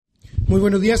Muy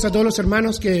buenos días a todos los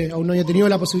hermanos que aún no haya tenido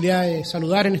la posibilidad de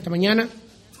saludar en esta mañana.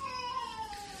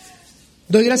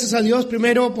 Doy gracias a Dios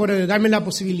primero por darme la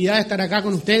posibilidad de estar acá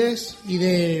con ustedes y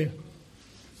de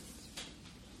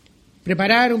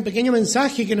preparar un pequeño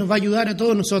mensaje que nos va a ayudar a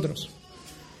todos nosotros.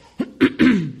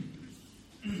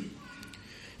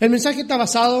 El mensaje está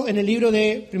basado en el libro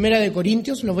de Primera de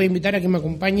Corintios. Los voy a invitar a que me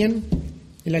acompañen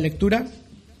en la lectura.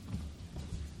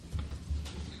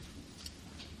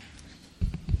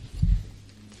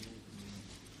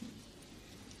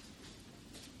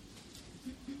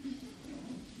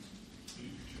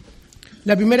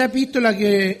 La primera epístola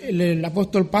que el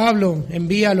apóstol Pablo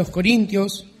envía a los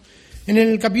Corintios, en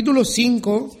el capítulo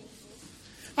 5,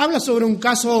 habla sobre un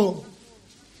caso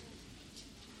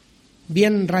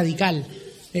bien radical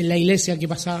en la iglesia que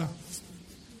pasaba.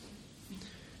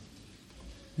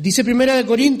 Dice Primera de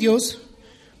Corintios,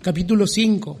 capítulo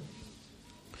 5,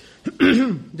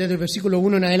 desde el versículo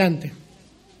 1 en adelante.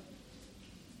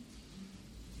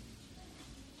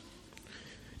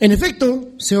 En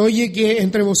efecto, se oye que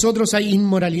entre vosotros hay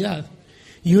inmoralidad,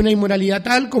 y una inmoralidad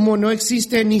tal como no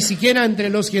existe ni siquiera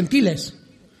entre los gentiles,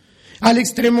 al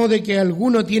extremo de que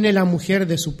alguno tiene la mujer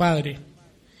de su padre.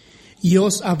 Y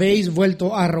os habéis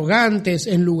vuelto arrogantes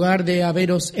en lugar de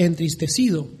haberos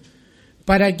entristecido,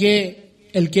 para que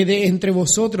el que de entre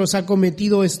vosotros ha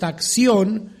cometido esta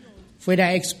acción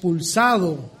fuera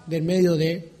expulsado del medio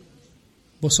de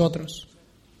vosotros.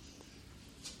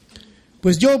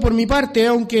 Pues yo, por mi parte,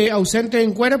 aunque ausente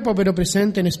en cuerpo, pero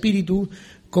presente en espíritu,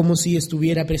 como si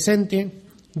estuviera presente,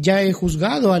 ya he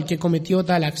juzgado al que cometió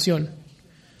tal acción.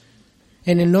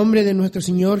 En el nombre de nuestro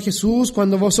Señor Jesús,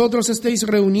 cuando vosotros estéis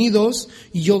reunidos,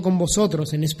 y yo con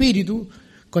vosotros en espíritu,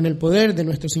 con el poder de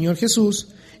nuestro Señor Jesús,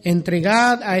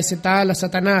 entregad a ese tal a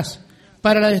Satanás,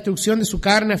 para la destrucción de su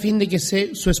carne, a fin de que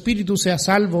su espíritu sea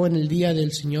salvo en el día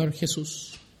del Señor Jesús.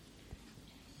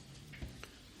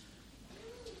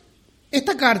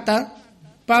 Esta carta,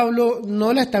 Pablo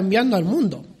no la está enviando al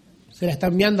mundo, se la está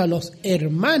enviando a los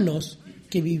hermanos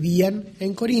que vivían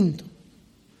en Corinto.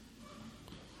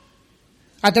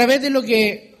 A través de lo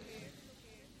que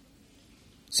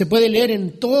se puede leer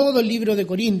en todo el libro de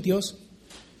Corintios,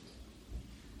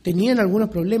 tenían algunos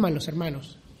problemas los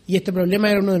hermanos, y este problema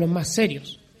era uno de los más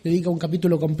serios. Dedica un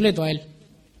capítulo completo a él.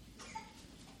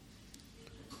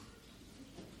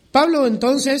 Pablo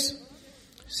entonces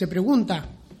se pregunta: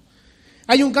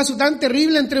 hay un caso tan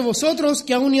terrible entre vosotros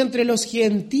que aún y entre los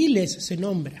gentiles se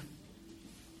nombra.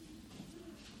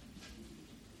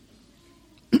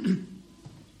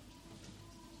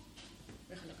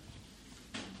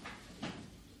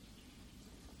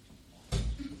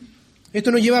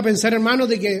 Esto nos lleva a pensar, hermanos,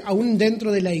 de que aún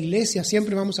dentro de la iglesia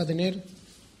siempre vamos a tener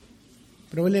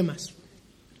problemas.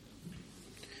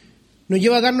 Nos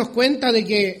lleva a darnos cuenta de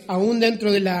que aún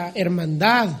dentro de la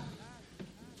hermandad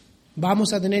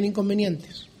vamos a tener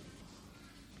inconvenientes.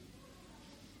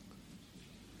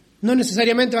 No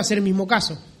necesariamente va a ser el mismo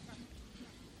caso,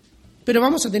 pero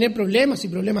vamos a tener problemas y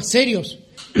problemas serios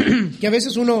que a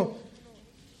veces uno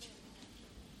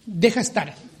deja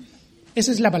estar.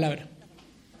 Esa es la palabra.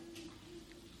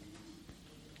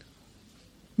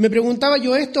 Me preguntaba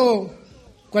yo esto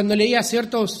cuando leía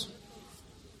ciertos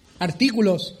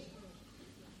artículos.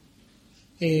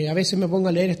 A veces me pongo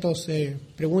a leer estos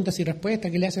preguntas y respuestas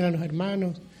que le hacen a los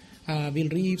hermanos, a Bill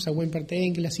Reeves, a Wayne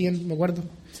Partain, que le hacían, me acuerdo.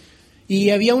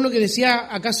 Y había uno que decía: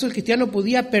 ¿acaso el cristiano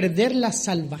podía perder la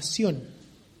salvación?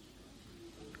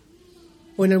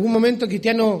 O en algún momento el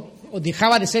cristiano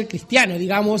dejaba de ser cristiano,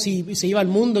 digamos, y se iba al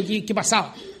mundo. ¿Qué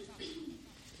pasaba?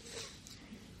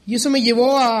 Y eso me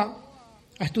llevó a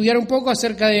estudiar un poco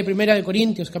acerca de Primera de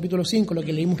Corintios, capítulo 5, lo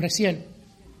que leímos recién.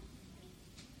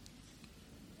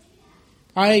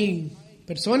 Hay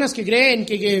personas que creen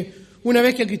que una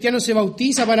vez que el cristiano se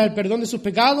bautiza para el perdón de sus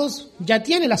pecados, ya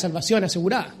tiene la salvación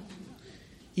asegurada.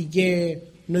 Y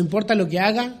que no importa lo que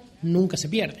haga, nunca se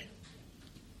pierde.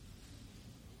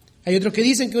 Hay otros que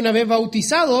dicen que una vez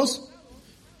bautizados,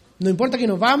 no importa que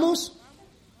nos vamos,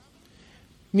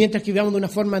 mientras que vivamos de una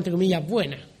forma, entre comillas,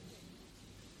 buena,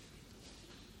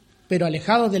 pero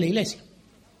alejados de la iglesia.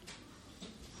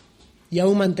 Y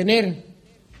aún mantener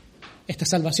esta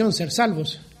salvación, ser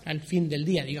salvos al fin del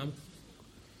día, digamos.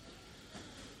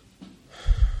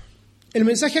 El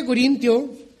mensaje a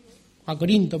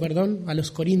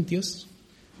los corintios,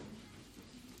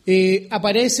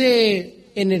 aparece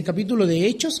en el capítulo de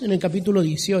Hechos, en el capítulo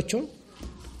 18,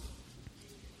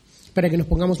 para que nos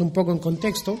pongamos un poco en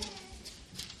contexto.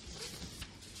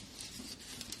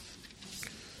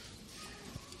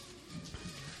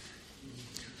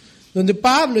 Donde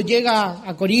Pablo llega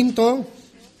a Corinto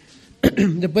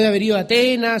después de haber ido a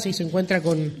Atenas y se encuentra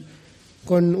con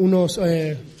con unos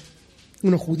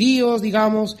judíos,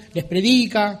 digamos, les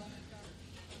predica.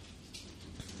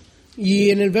 Y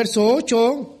en el verso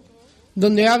 8,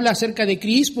 donde habla acerca de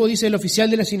Crispo, dice: el oficial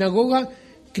de la sinagoga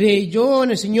creyó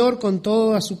en el Señor con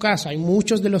toda su casa, y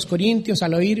muchos de los corintios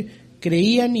al oír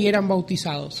creían y eran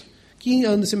bautizados. Aquí es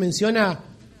donde se menciona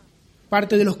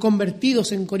parte de los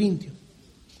convertidos en Corintio.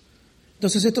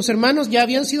 Entonces estos hermanos ya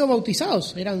habían sido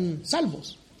bautizados, eran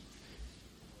salvos.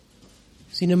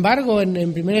 Sin embargo, en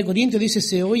 1 Corintios dice: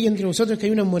 se oye entre vosotros que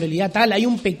hay una inmoralidad tal, hay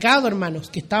un pecado, hermanos,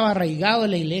 que estaba arraigado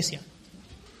en la iglesia.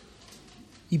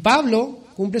 Y Pablo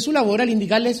cumple su labor al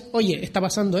indicarles: oye, está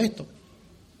pasando esto,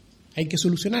 hay que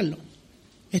solucionarlo.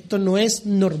 Esto no es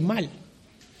normal.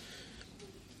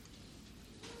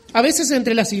 A veces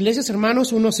entre las iglesias,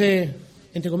 hermanos, uno se,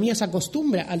 entre comillas,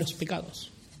 acostumbra a los pecados.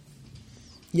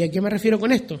 ¿Y a qué me refiero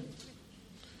con esto?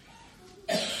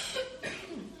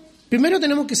 Primero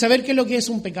tenemos que saber qué es lo que es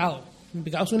un pecado. Un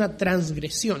pecado es una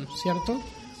transgresión, ¿cierto?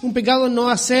 Un pecado no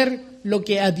hacer lo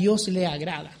que a Dios le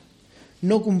agrada,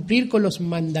 no cumplir con los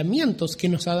mandamientos que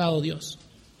nos ha dado Dios.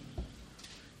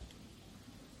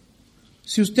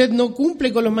 Si usted no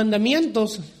cumple con los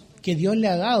mandamientos que Dios le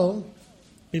ha dado,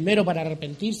 primero para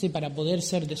arrepentirse y para poder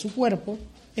ser de su cuerpo,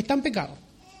 está en pecado.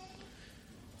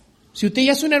 Si usted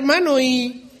ya es un hermano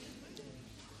y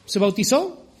se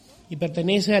bautizó y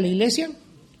pertenece a la iglesia,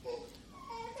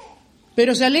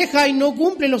 pero se aleja y no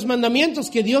cumple los mandamientos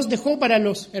que Dios dejó para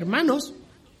los hermanos,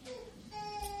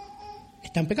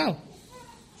 está en pecado.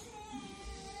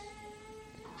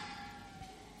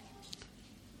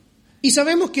 Y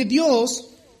sabemos que Dios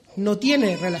no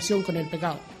tiene relación con el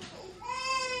pecado.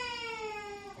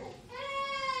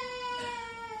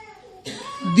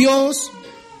 Dios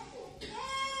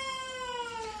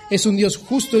es un Dios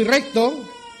justo y recto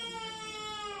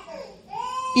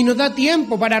y nos da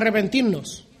tiempo para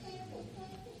arrepentirnos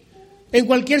en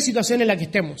cualquier situación en la que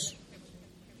estemos.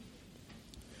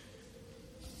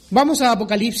 Vamos a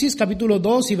Apocalipsis capítulo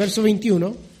 2 y verso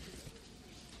 21.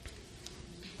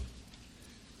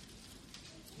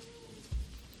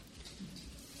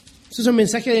 Este es un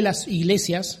mensaje de las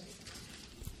iglesias.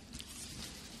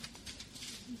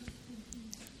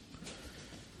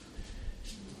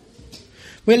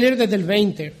 Voy a leer desde el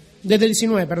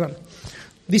 19, perdón.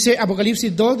 Dice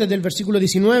Apocalipsis 2, desde el versículo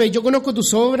 19: yo conozco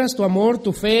tus obras, tu amor,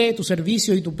 tu fe, tu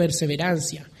servicio y tu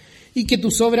perseverancia, y que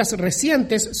tus obras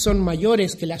recientes son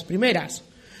mayores que las primeras.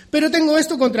 Pero tengo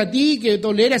esto contra ti, que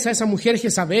toleras a esa mujer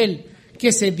Jezabel,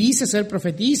 que se dice ser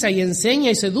profetisa y enseña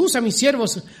y seduce a mis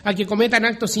siervos a que cometan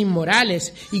actos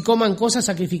inmorales y coman cosas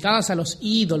sacrificadas a los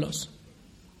ídolos.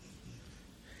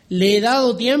 Le he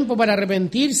dado tiempo para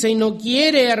arrepentirse y no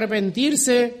quiere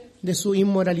arrepentirse de su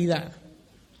inmoralidad.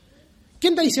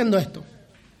 ¿Quién está diciendo esto?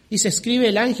 Dice: escribe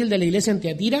el ángel de la iglesia en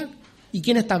Tiatira. ¿Y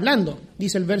quién está hablando?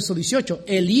 Dice el verso 18: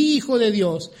 el Hijo de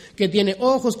Dios, que tiene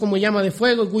ojos como llama de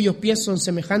fuego y cuyos pies son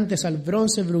semejantes al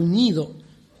bronce bruñido,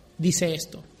 dice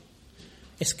esto.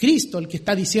 Es Cristo el que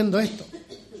está diciendo esto.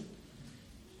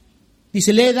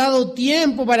 Dice: le he dado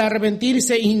tiempo para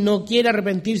arrepentirse y no quiere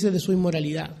arrepentirse de su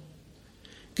inmoralidad.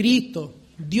 Cristo,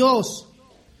 Dios,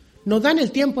 nos dan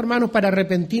el tiempo, hermanos, para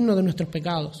arrepentirnos de nuestros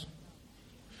pecados.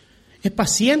 Es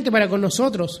paciente para con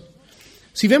nosotros.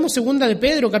 Si vemos 2 de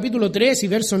Pedro, capítulo 3 y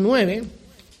verso 9,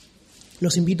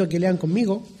 los invito a que lean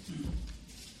conmigo.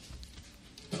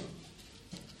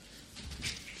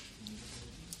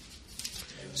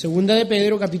 Segunda de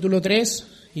Pedro, capítulo 3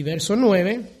 y verso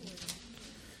 9.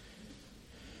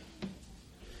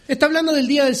 Está hablando del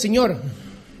día del Señor.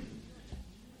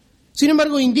 Sin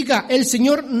embargo, indica: el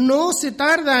Señor no se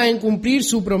tarda en cumplir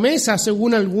su promesa,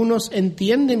 según algunos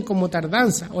entienden como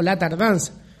tardanza o la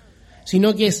tardanza,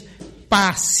 sino que es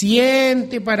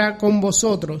paciente para con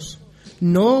vosotros,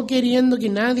 no queriendo que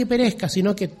nadie perezca,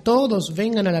 sino que todos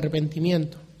vengan al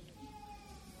arrepentimiento.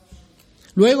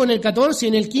 Luego en el 14 y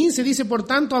en el 15 dice: por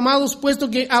tanto, amados, puesto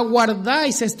que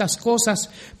aguardáis estas cosas,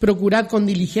 procurad con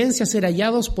diligencia ser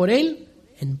hallados por Él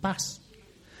en paz,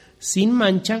 sin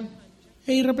mancha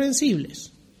e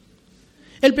irreprensibles.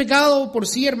 El pecado por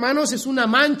sí, hermanos, es una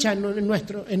mancha en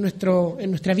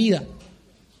nuestra vida.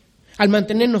 Al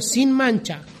mantenernos sin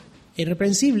mancha e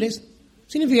irreprensibles,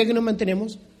 significa que nos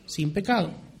mantenemos sin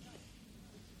pecado.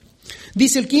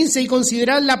 Dice el 15: y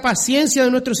considerad la paciencia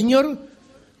de nuestro Señor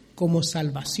como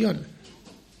salvación,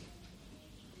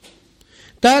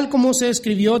 tal como se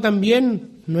escribió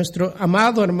también nuestro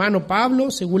amado hermano Pablo,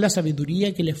 según la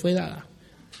sabiduría que le fue dada.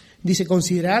 Dice: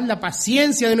 considerad la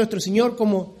paciencia de nuestro Señor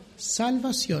como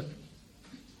salvación.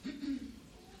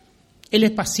 Él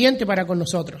es paciente para con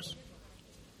nosotros.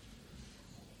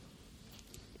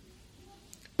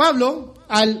 Pablo,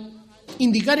 al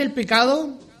indicar el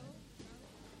pecado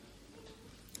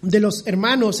de los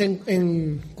hermanos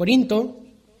en Corinto,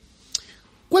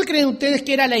 ¿cuál creen ustedes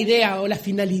que era la idea o la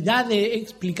finalidad de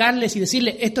explicarles y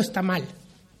decirles esto está mal?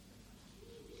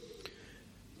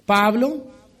 Pablo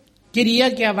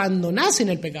quería que abandonasen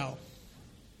el pecado.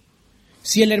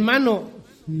 Si el hermano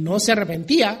no se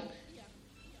arrepentía,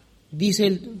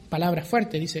 dice palabras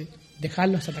fuertes, dice,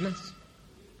 dejadlo a Satanás.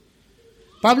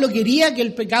 Pablo quería que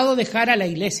el pecado dejara a la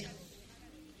iglesia.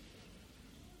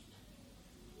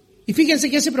 Y fíjense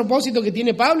que ese propósito que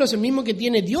tiene Pablo es el mismo que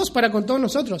tiene Dios para con todos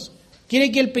nosotros.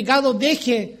 Quiere que el pecado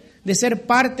deje de ser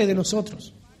parte de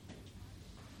nosotros.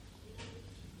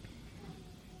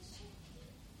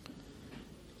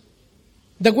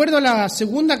 De acuerdo a la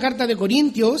segunda carta de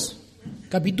Corintios,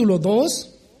 capítulo 2,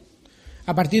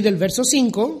 a partir del verso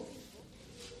 5,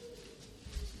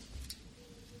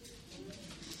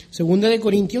 segunda de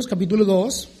Corintios, capítulo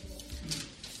 2,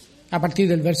 a partir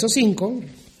del verso 5,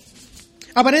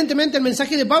 aparentemente el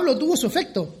mensaje de Pablo tuvo su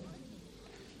efecto.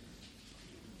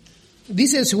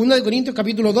 Dice en 2 de Corintios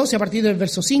capítulo 12, a partir del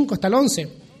verso 5 hasta el 11.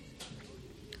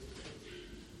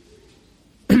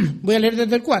 Voy a leer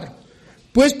desde el 4.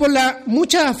 Pues por la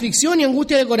mucha aflicción y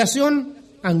angustia de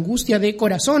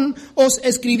corazón, os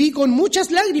escribí con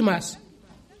muchas lágrimas,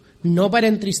 no para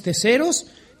entristeceros,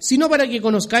 sino para que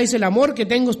conozcáis el amor que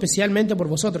tengo especialmente por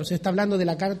vosotros. Está hablando de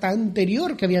la carta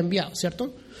anterior que había enviado,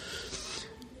 ¿cierto?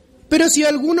 Pero si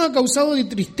alguno ha causado de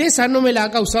tristeza, no me la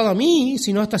ha causado a mí,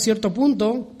 sino hasta cierto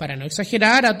punto, para no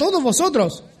exagerar, a todos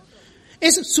vosotros.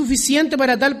 Es suficiente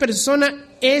para tal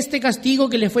persona este castigo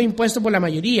que le fue impuesto por la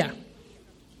mayoría.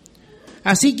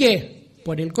 Así que,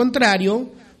 por el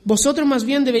contrario, vosotros más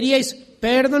bien deberíais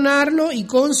perdonarlo y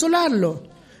consolarlo,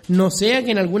 no sea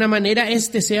que en alguna manera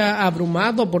éste sea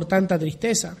abrumado por tanta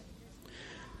tristeza.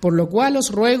 Por lo cual os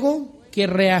ruego que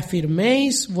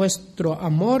reafirméis vuestro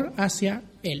amor hacia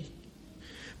él.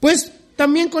 Pues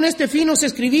también con este fin os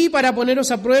escribí para poneros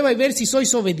a prueba y ver si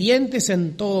sois obedientes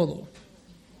en todo.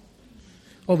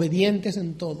 Obedientes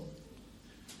en todo.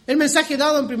 El mensaje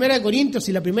dado en 1 Corintios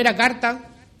y la primera carta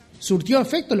surtió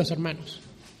efecto en los hermanos.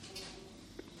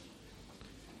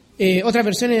 Otras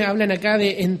versiones hablan acá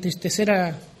de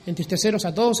entristeceros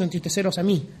a todos, entristeceros a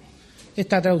mí.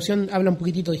 Esta traducción habla un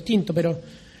poquitito distinto, pero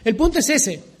el punto es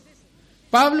ese.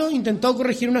 Pablo intentó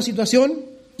corregir una situación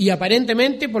y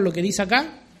aparentemente, por lo que dice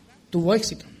acá, tuvo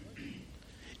éxito.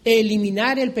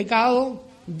 Eliminar el pecado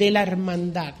de la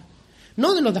hermandad.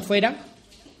 No de los de afuera,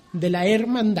 de la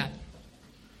hermandad.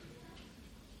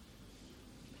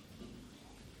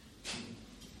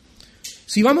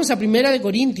 Si vamos a 1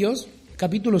 Corintios,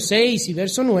 capítulo 6 y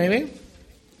verso 9,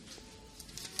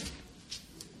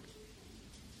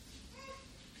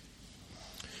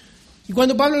 y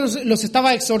cuando Pablo los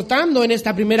estaba exhortando en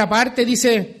esta primera parte,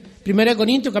 dice 1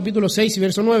 Corintios, capítulo 6 y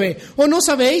verso 9, ¿o no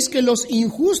sabéis que los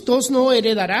injustos no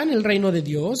heredarán el reino de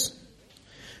Dios?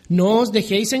 No os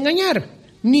dejéis engañar,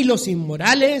 ni los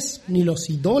inmorales, ni los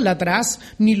idólatras,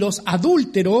 ni los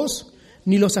adúlteros,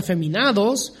 ni los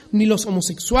afeminados, ni los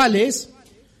homosexuales,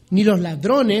 ni los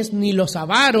ladrones, ni los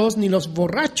avaros, ni los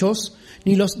borrachos,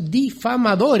 ni los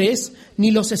difamadores,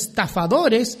 ni los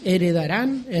estafadores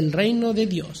heredarán el reino de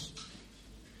Dios.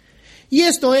 Y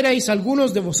esto erais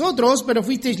algunos de vosotros, pero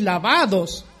fuisteis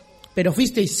lavados, pero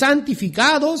fuisteis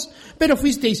santificados, pero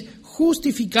fuisteis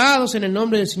justificados en el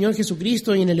nombre del Señor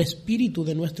Jesucristo y en el Espíritu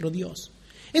de nuestro Dios.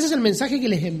 Ese es el mensaje que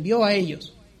les envió a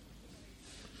ellos.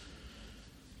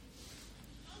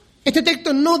 Este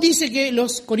texto no dice que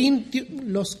los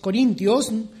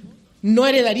corintios no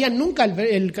heredarían nunca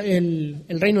el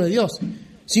reino de Dios,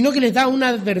 sino que les da una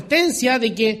advertencia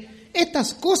de que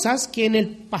estas cosas que en el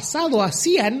pasado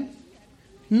hacían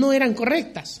no eran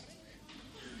correctas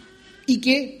y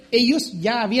que ellos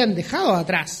ya habían dejado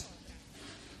atrás,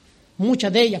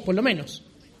 muchas de ellas por lo menos.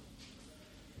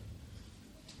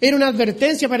 Era una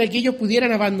advertencia para que ellos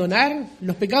pudieran abandonar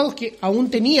los pecados que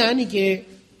aún tenían y que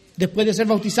después de ser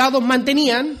bautizados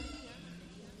mantenían,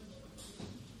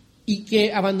 y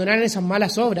que abandonaran esas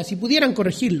malas obras y pudieran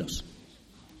corregirlos.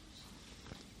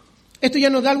 Esto ya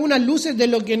nos da algunas luces de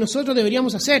lo que nosotros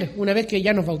deberíamos hacer una vez que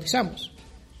ya nos bautizamos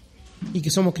y que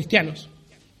somos cristianos.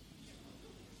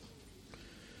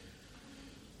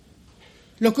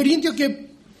 Los corintios que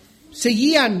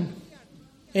seguían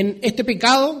en este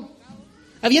pecado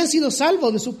habían sido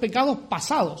salvos de sus pecados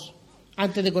pasados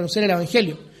antes de conocer el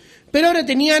Evangelio, pero ahora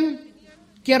tenían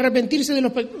que arrepentirse de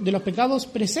los pecados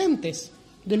presentes,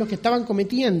 de los que estaban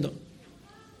cometiendo,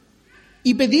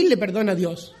 y pedirle perdón a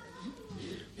Dios.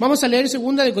 Vamos a leer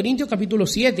 2 de Corintios capítulo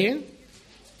 7.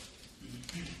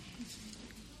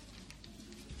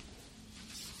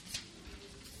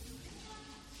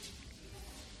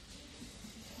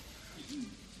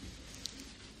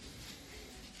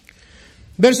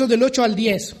 Versos del 8 al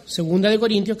 10, segunda de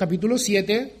Corintios, capítulo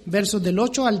 7, versos del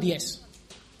 8 al 10.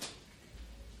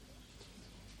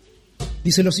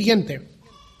 Dice lo siguiente: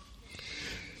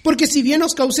 porque si bien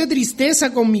os causé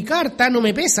tristeza con mi carta, no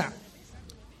me pesa.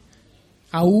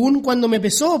 Aún cuando me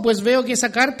pesó, pues veo que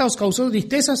esa carta os causó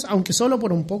tristezas, aunque solo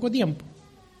por un poco tiempo.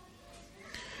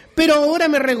 Pero ahora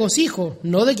me regocijo,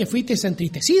 no de que fuisteis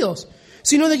entristecidos,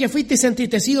 sino de que fuisteis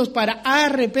entristecidos para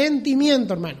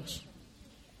arrepentimiento, hermanos.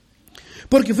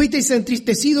 Porque fuisteis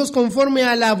entristecidos conforme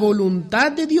a la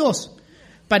voluntad de Dios,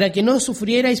 para que no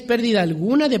sufrierais pérdida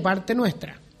alguna de parte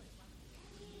nuestra.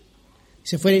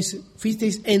 Si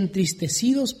fuisteis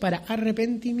entristecidos para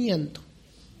arrepentimiento.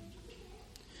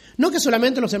 No que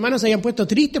solamente los hermanos se hayan puesto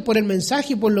tristes por el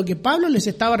mensaje y por lo que Pablo les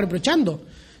estaba reprochando,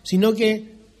 sino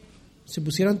que se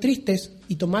pusieron tristes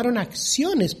y tomaron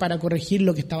acciones para corregir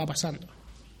lo que estaba pasando.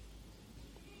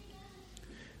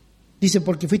 Dice,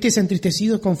 porque fuisteis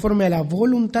entristecidos conforme a la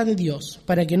voluntad de Dios,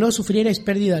 para que no sufrierais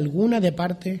pérdida alguna de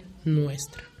parte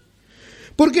nuestra.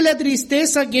 Porque la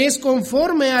tristeza que es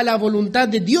conforme a la voluntad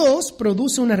de Dios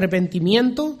produce un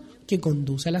arrepentimiento que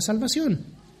conduce a la salvación,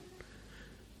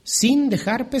 sin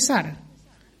dejar pesar,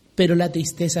 pero la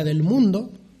tristeza del mundo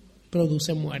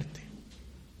produce muerte.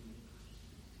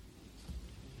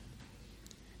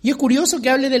 Y es curioso que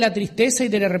hable de la tristeza y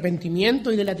del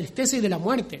arrepentimiento y de la tristeza y de la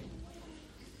muerte.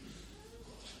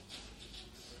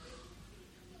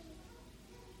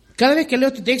 Cada vez que leo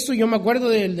este texto yo me acuerdo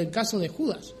del caso de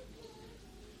Judas,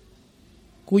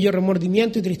 cuyo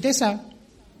remordimiento y tristeza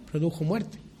produjo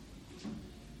muerte.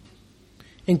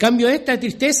 En cambio, esta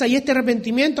tristeza y este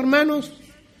arrepentimiento, hermanos,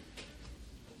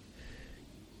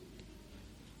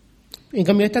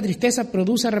 esta tristeza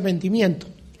produce arrepentimiento.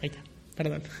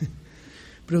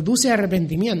 Produce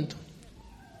arrepentimiento.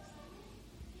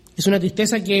 Es una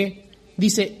tristeza que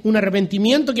dice, un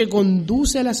arrepentimiento que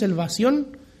conduce a la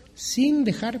salvación sin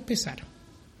dejar pesar.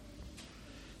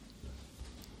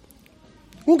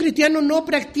 Un cristiano no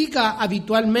practica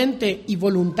habitualmente y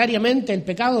voluntariamente el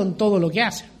pecado en todo lo que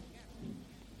hace.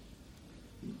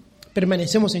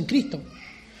 Permanecemos en Cristo.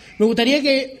 Me gustaría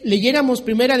que leyéramos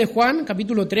primera de Juan,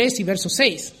 capítulo 3 y verso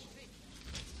 6.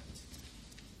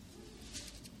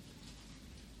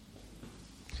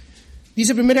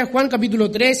 Dice primera de Juan, capítulo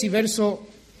 3 y verso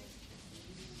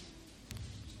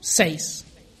 6.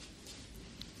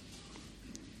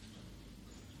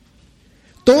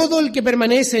 Todo el que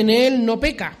permanece en él no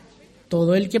peca.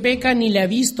 Todo el que peca ni le ha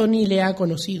visto ni le ha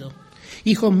conocido.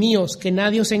 Hijos míos, que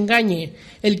nadie os engañe.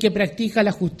 El que practica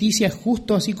la justicia es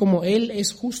justo, así como él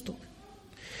es justo.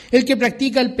 El que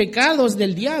practica el pecado es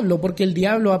del diablo, porque el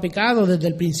diablo ha pecado desde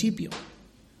el principio.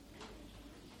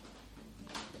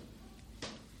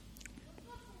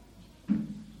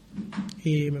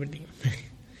 Me perdí.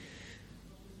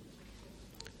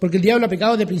 Porque el diablo ha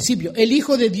pecado desde el principio. El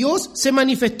Hijo de Dios se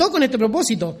manifestó con este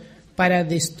propósito, para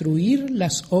destruir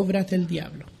las obras del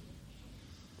diablo.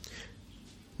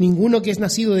 Ninguno que es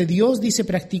nacido de Dios, dice,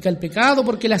 practica el pecado,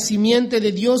 porque la simiente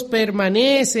de Dios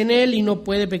permanece en él y no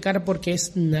puede pecar porque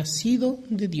es nacido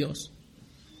de Dios.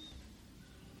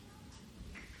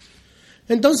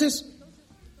 Entonces,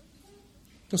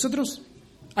 nosotros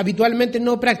habitualmente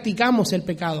no practicamos el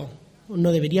pecado,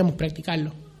 no deberíamos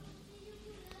practicarlo.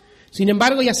 Sin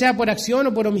embargo, ya sea por acción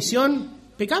o por omisión,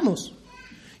 pecamos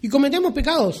y cometemos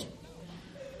pecados.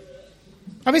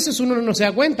 A veces uno no se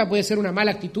da cuenta, puede ser una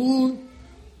mala actitud,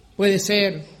 puede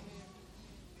ser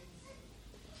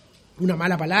una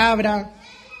mala palabra,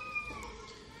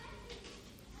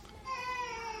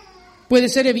 puede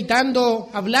ser evitando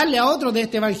hablarle a otro de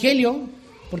este evangelio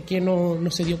porque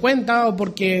no se dio cuenta o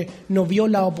porque no vio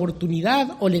la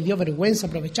oportunidad o le dio vergüenza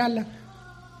aprovecharla.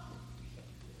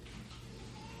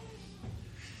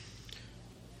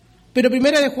 Pero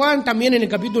primera de Juan, también en el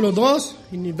capítulo 2,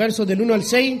 en el verso del 1 al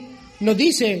 6, nos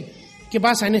dice qué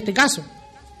pasa en este caso.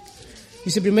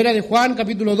 Dice primera de Juan,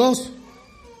 capítulo 2,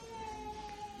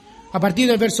 a partir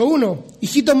del verso 1.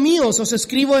 Hijitos míos, os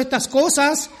escribo estas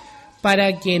cosas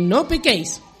para que no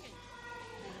pequéis.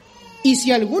 Y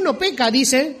si alguno peca,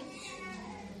 dice,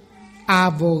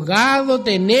 abogado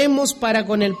tenemos para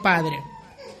con el Padre,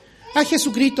 a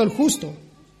Jesucristo el justo.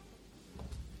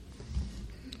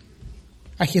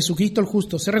 A Jesucristo el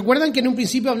justo. ¿Se recuerdan que en un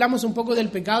principio hablamos un poco del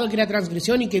pecado, que era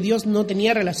transgresión y que Dios no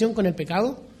tenía relación con el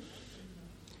pecado?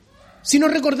 Si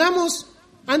nos recordamos,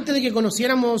 antes de que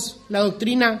conociéramos la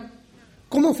doctrina,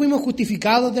 ¿cómo fuimos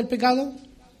justificados del pecado?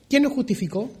 ¿Quién nos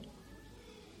justificó?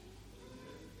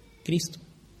 Cristo.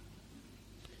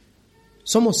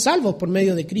 Somos salvos por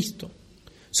medio de Cristo.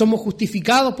 Somos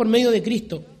justificados por medio de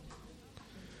Cristo.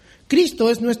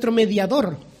 Cristo es nuestro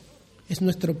mediador es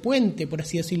nuestro puente, por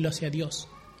así decirlo, hacia Dios.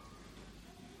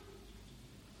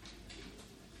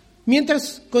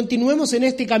 Mientras continuemos en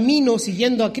este camino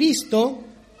siguiendo a Cristo,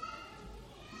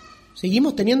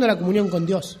 seguimos teniendo la comunión con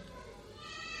Dios.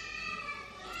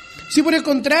 Si por el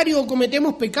contrario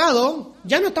cometemos pecado,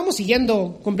 ya no estamos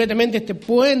siguiendo completamente este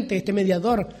puente, este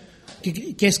mediador,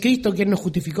 que es Cristo, quien nos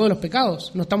justificó de los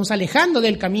pecados. Nos estamos alejando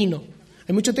del camino.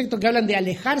 Hay muchos textos que hablan de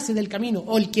alejarse del camino,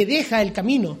 o el que deja el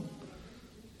camino.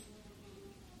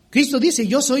 Cristo dice,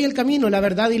 yo soy el camino, la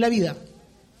verdad y la vida.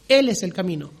 Él es el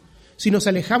camino. Si nos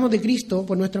alejamos de Cristo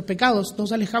por nuestros pecados,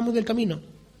 nos alejamos del camino.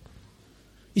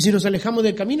 Y si nos alejamos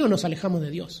del camino, nos alejamos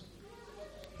de Dios.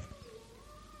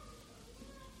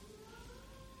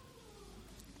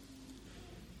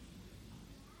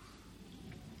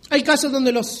 Hay casos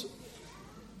donde yo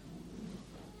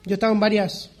estaba en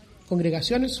varias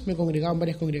congregaciones, me he congregado en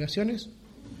varias congregaciones,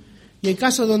 y hay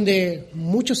casos donde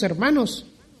muchos hermanos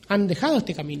han dejado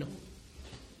este camino.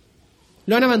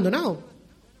 Lo han abandonado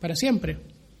para siempre.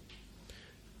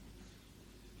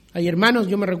 Hay hermanos,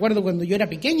 yo me recuerdo cuando yo era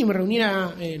pequeño, me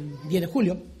reunía el 10 de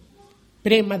julio,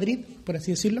 pre-Madrid, por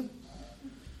así decirlo.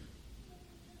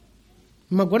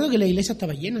 Me acuerdo que la iglesia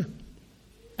estaba llena.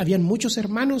 Habían muchos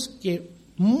hermanos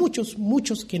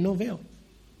muchos que no veo,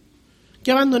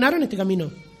 que abandonaron este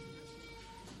camino.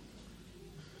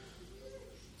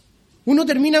 Uno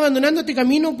termina abandonando este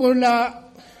camino por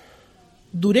la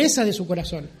dureza de su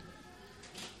corazón.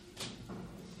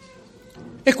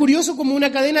 Es curioso como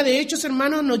una cadena de hechos,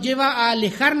 hermanos, nos lleva a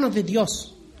alejarnos de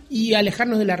Dios y a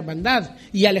alejarnos de la hermandad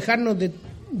y a alejarnos de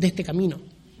este camino.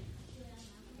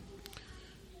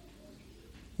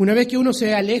 Una vez que uno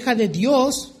se aleja de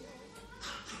Dios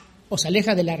o se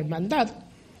aleja de la hermandad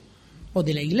o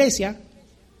de la iglesia,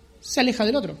 se aleja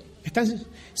del otro.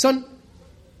 Son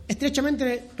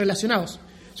estrechamente relacionados.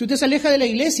 Si usted se aleja de la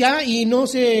iglesia y no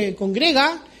se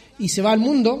congrega y se va al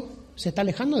mundo, se está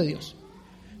alejando de Dios.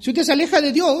 Si usted se aleja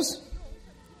de Dios,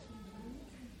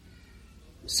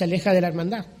 se aleja de la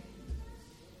hermandad.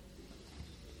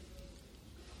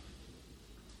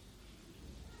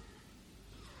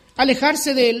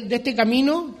 Alejarse de este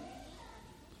camino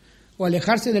o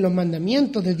alejarse de los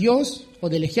mandamientos de Dios o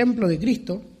del ejemplo de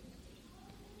Cristo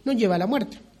nos lleva a la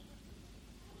muerte.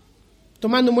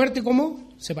 Tomando muerte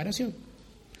como separación.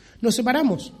 Nos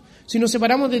separamos. Si nos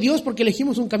separamos de Dios porque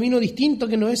elegimos un camino distinto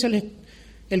que no es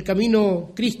el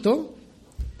camino Cristo,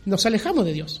 nos alejamos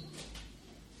de Dios.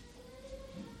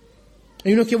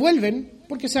 Hay unos que vuelven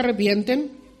porque se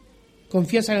arrepienten,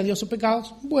 confiesan a Dios sus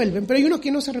pecados, vuelven, pero hay unos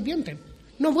que no se arrepienten,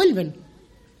 no vuelven.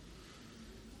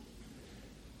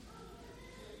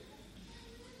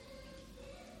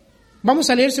 Vamos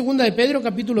a leer 2 de Pedro,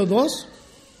 capítulo 2.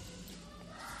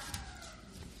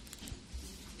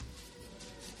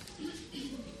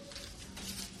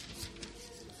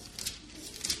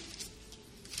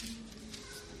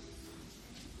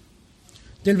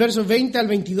 Del verso 20 al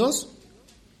 22.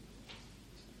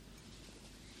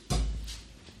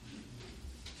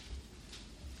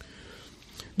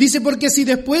 Dice, porque si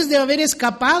después de haber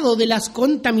escapado de las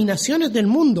contaminaciones del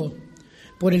mundo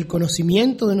por el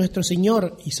conocimiento de nuestro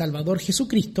Señor y Salvador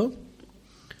Jesucristo,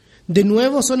 de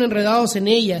nuevo son enredados en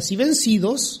ellas y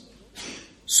vencidos,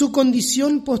 su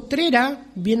condición postrera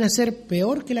viene a ser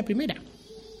peor que la primera.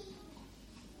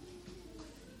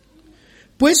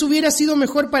 Pues hubiera sido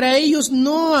mejor para ellos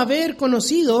no haber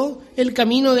conocido el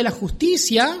camino de la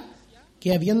justicia,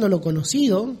 que habiéndolo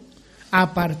conocido,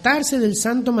 apartarse del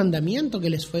santo mandamiento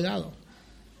que les fue dado.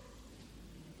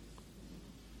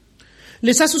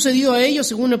 Les ha sucedido a ellos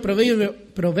según el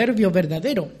proverbio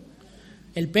verdadero.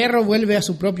 El perro vuelve a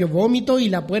su propio vómito y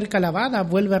la puerca lavada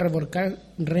vuelve a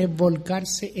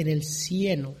revolcarse en el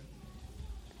cieno.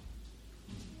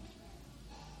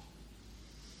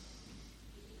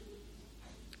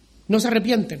 No se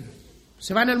arrepienten,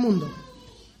 se van al mundo.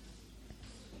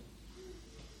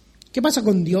 ¿Qué pasa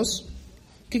con Dios?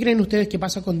 ¿Qué creen ustedes que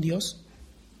pasa con Dios?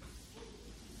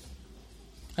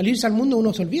 Al irse al mundo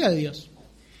uno se olvida de Dios.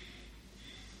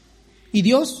 Y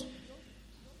Dios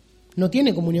no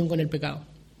tiene comunión con el pecado.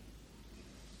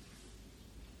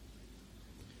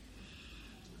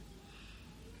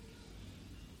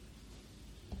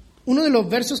 Uno de los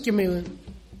versos que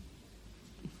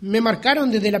me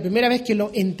marcaron desde la primera vez que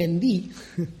lo entendí,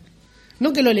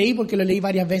 no que lo leí porque lo leí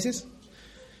varias veces,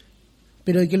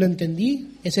 pero de que lo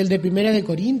entendí, es el de 1 de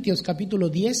Corintios, capítulo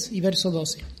 10 y verso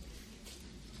 12.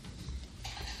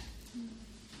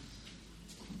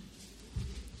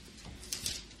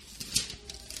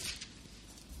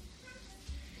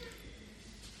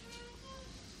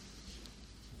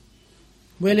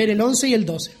 Voy a leer el 11 y el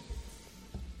 12.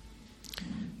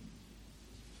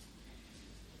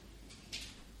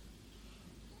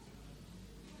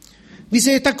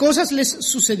 Dice, estas cosas les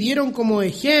sucedieron como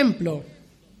ejemplo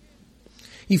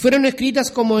y fueron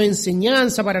escritas como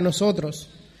enseñanza para nosotros,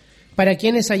 para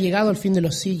quienes ha llegado el fin de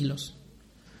los siglos.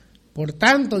 Por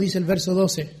tanto, dice el verso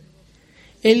 12,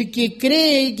 el que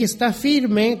cree que está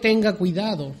firme, tenga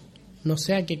cuidado, no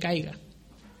sea que caiga.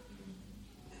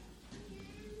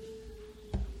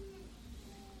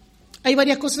 Hay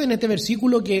varias cosas en este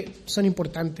versículo que son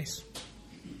importantes.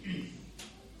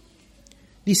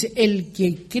 Dice, el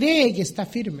que cree que está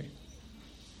firme.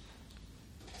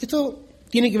 Esto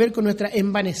tiene que ver con nuestra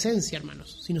envanecencia,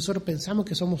 hermanos. Si nosotros pensamos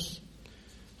que somos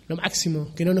lo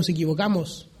máximo, que no nos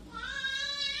equivocamos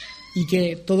y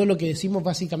que todo lo que decimos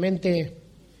básicamente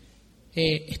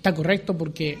está correcto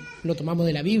porque lo tomamos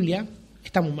de la Biblia,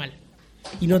 estamos mal.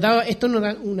 Y esto nos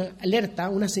da una alerta,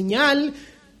 una señal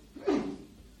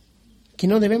que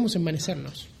no debemos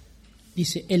envanecernos.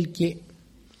 Dice, el que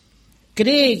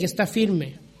cree que está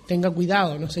firme, tenga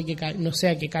cuidado, no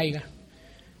sea que caiga.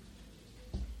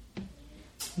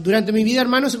 Durante mi vida,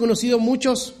 hermanos, he conocido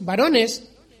muchos varones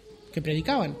que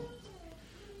predicaban.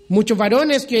 Muchos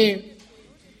varones que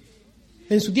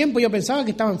en su tiempo yo pensaba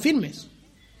que estaban firmes.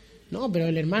 No, pero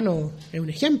el hermano es un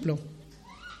ejemplo.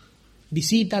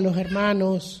 Visita a los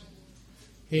hermanos,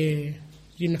 tiene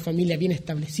una familia bien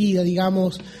establecida,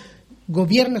 digamos,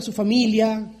 gobierna su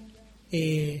familia,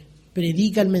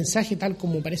 predica el mensaje tal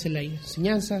como aparece en las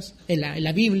enseñanzas, en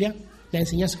la Biblia, las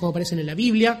enseñanzas como aparecen en la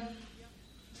Biblia,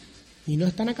 y no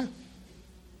están acá.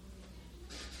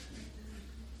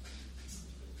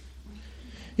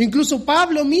 Incluso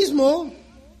Pablo mismo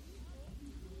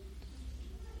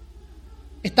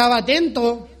estaba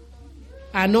atento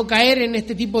a no caer en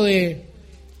este tipo de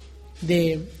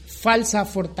falsa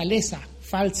fortaleza,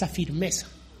 falsa firmeza.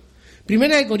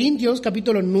 Primera de Corintios,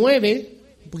 capítulo 9,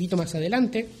 un poquito más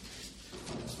adelante,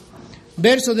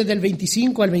 versos desde el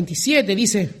 25 al 27,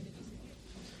 dice,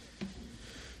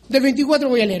 del 24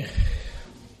 voy a leer.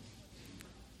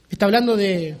 Está hablando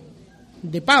de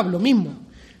Pablo mismo.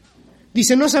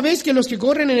 Dice, ¿no sabéis que los que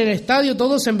corren en el estadio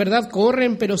todos en verdad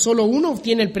corren, pero solo uno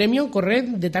obtiene el premio? Corred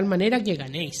de tal manera que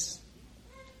ganéis.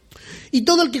 Y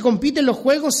todo el que compite en los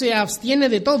juegos se abstiene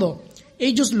de todo.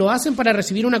 Ellos lo hacen para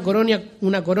recibir una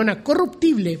corona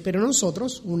corruptible, pero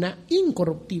nosotros una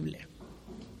incorruptible.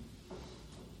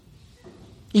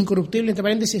 Incorruptible, entre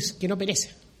paréntesis, que no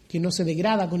perece, que no se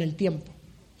degrada con el tiempo,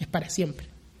 es para siempre.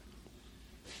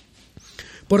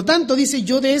 Por tanto, dice,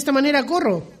 yo de esta manera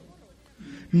corro,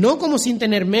 no como sin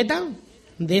tener meta,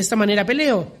 de esta manera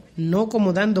peleo, no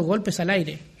como dando golpes al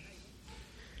aire,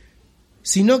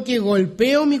 sino que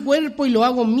golpeo mi cuerpo y lo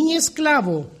hago mi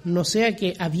esclavo, no sea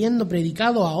que, habiendo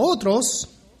predicado a otros,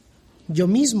 yo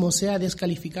mismo sea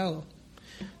descalificado.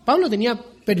 Pablo tenía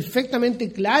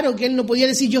perfectamente claro que él no podía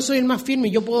decir, yo soy el más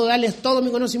firme, yo puedo darles todo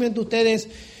mi conocimiento a ustedes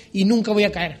y nunca voy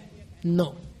a caer.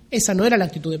 No, esa no era la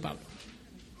actitud de Pablo.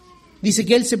 Dice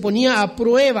que él se ponía a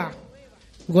prueba,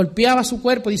 golpeaba su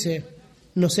cuerpo, dice,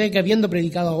 no sea que habiendo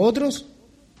predicado a otros,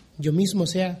 yo mismo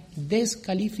sea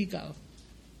descalificado.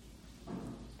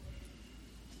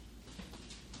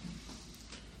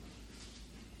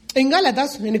 En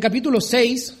Gálatas, en el capítulo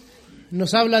 6,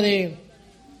 nos habla de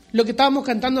lo que estábamos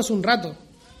cantando hace un rato,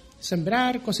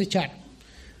 sembrar, cosechar.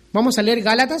 Vamos a leer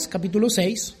Gálatas, capítulo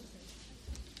 6.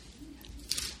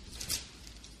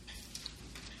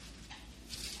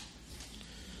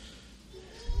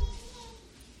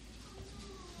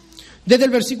 Desde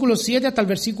el versículo 7 hasta el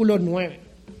versículo 9.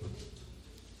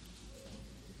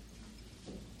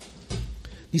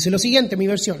 Dice lo siguiente, mi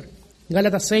versión.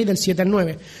 Gálatas 6, del 7 al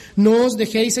 9. No os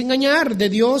dejéis engañar, de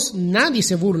Dios nadie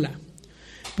se burla.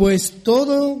 Pues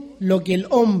todo lo que el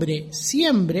hombre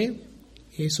siembre,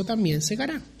 eso también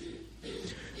segará.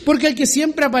 Porque el que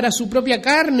siembra para su propia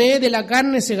carne, de la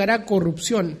carne segará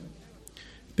corrupción.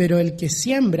 Pero el que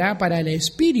siembra para el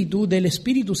Espíritu, del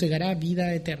Espíritu segará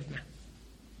vida eterna.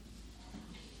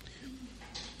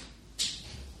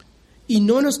 Y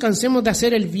no nos cansemos de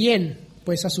hacer el bien,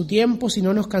 pues a su tiempo, si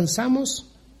no nos cansamos,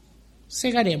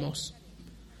 segaremos.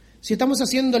 Si estamos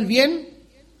haciendo el bien,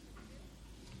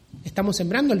 estamos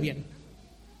sembrando el bien.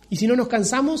 Y si no nos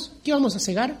cansamos, ¿qué vamos a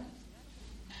segar?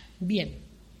 Bien.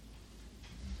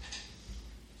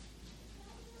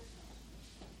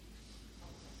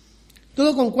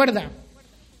 Todo concuerda.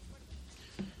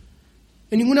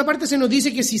 En ninguna parte se nos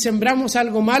dice que si sembramos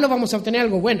algo malo vamos a obtener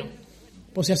algo bueno.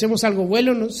 O si hacemos algo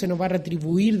bueno, se nos va a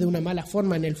retribuir de una mala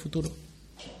forma en el futuro.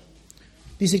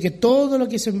 Dice que todo lo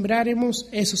que sembraremos,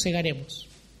 eso segaremos.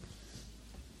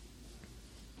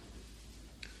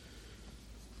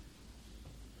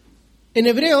 En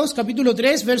Hebreos, capítulo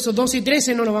 3, versos 12 y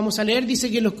 13, no lo vamos a leer, dice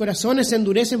que los corazones se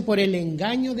endurecen por el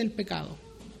engaño del pecado.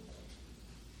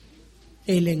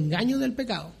 El engaño del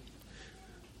pecado.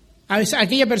 A veces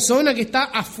aquella persona que está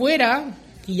afuera,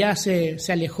 que ya se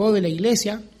alejó de la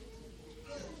iglesia,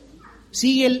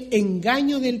 sigue el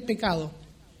engaño del pecado.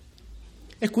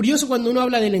 Es curioso cuando uno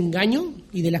habla del engaño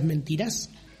y de las mentiras,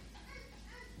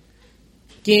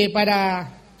 que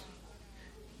para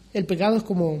el pecado es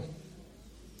como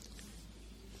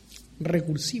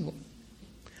recursivo.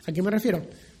 ¿A qué me refiero?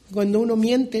 Cuando uno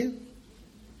miente,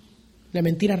 la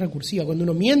mentira es recursiva. Cuando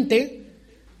uno miente,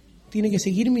 tiene que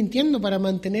seguir mintiendo para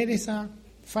mantener esa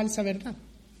falsa verdad.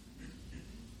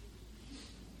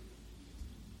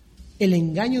 El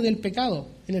engaño del pecado.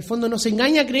 En el fondo nos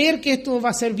engaña a creer que esto va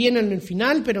a ser bien en el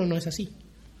final, pero no es así.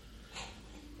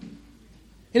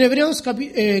 En Hebreos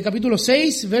capítulo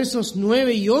 6, versos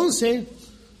 9 y 11,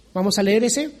 vamos a leer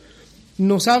ese,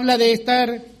 nos habla de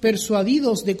estar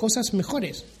persuadidos de cosas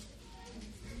mejores.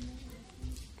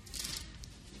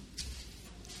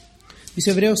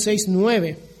 Dice Hebreos 6,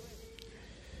 9.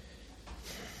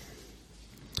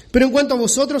 Pero en cuanto a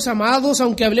vosotros, amados,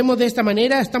 aunque hablemos de esta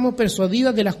manera, estamos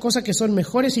persuadidos de las cosas que son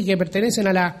mejores y que pertenecen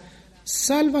a la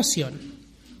salvación.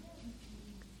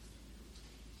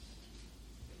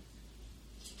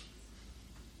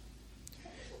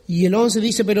 Y el 11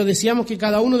 dice, pero deseamos que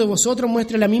cada uno de vosotros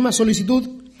muestre la misma solicitud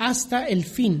hasta el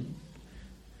fin,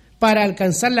 para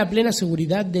alcanzar la plena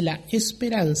seguridad de la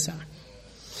esperanza,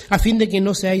 a fin de que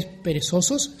no seáis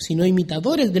perezosos, sino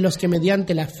imitadores de los que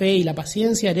mediante la fe y la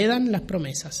paciencia heredan las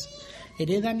promesas.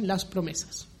 Heredan las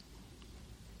promesas.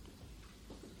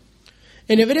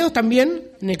 En Hebreos también,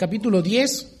 en el capítulo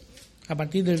 10, a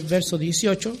partir del verso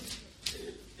 18,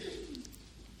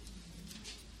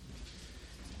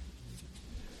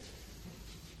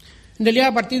 en realidad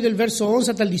a partir del verso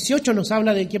 11 hasta el 18 nos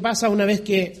habla de qué pasa una vez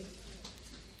que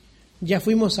ya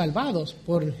fuimos salvados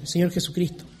por el Señor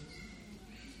Jesucristo.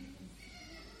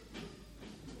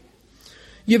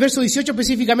 Y el verso 18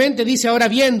 específicamente dice, ahora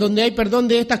bien, donde hay perdón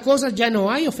de estas cosas, ya no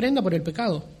hay ofrenda por el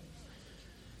pecado.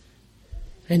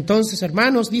 Entonces,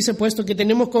 hermanos, dice, puesto que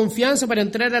tenemos confianza para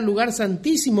entrar al lugar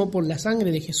santísimo por la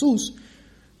sangre de Jesús,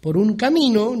 por un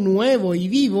camino nuevo y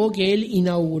vivo que Él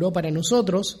inauguró para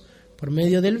nosotros, por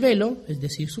medio del velo, es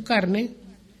decir, su carne,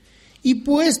 y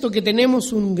puesto que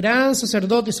tenemos un gran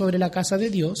sacerdote sobre la casa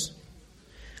de Dios,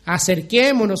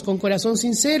 acerquémonos con corazón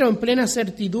sincero, en plena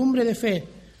certidumbre de fe,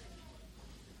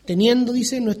 teniendo,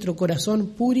 dice, nuestro corazón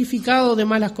purificado de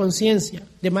mala conciencia,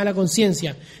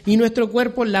 y nuestro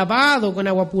cuerpo lavado con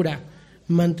agua pura.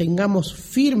 Mantengamos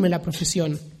firme la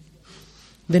profesión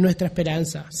de nuestra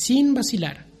esperanza, sin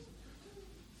vacilar.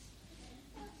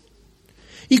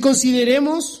 Y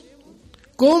consideremos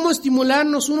cómo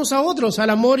estimularnos unos a otros al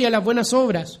amor y a las buenas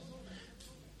obras,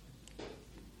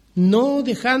 no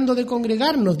dejando de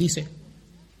congregarnos, dice,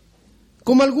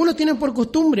 como algunos tienen por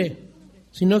costumbre,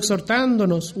 sino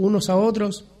exhortándonos unos a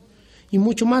otros, y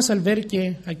mucho más al ver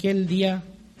que aquel día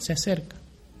se acerca.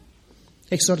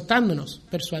 Exhortándonos,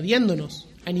 persuadiéndonos,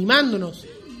 animándonos.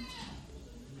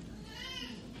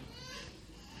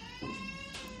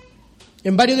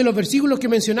 En varios de los versículos que he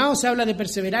mencionado se habla de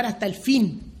perseverar hasta el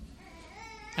fin.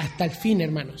 Hasta el fin,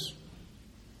 hermanos.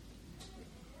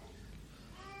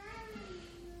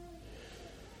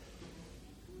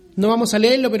 No vamos a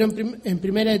leerlo, pero en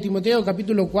Primera de Timoteo,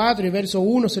 capítulo 4 y verso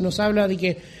 1, se nos habla de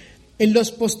que en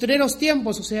los postreros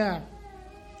tiempos, o sea,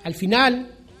 al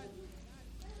final,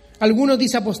 algunos,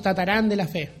 dice, apostatarán de la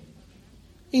fe.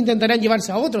 Intentarán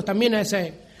llevarse a otros también a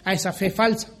esa fe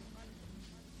falsa.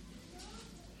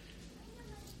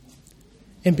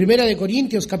 En Primera de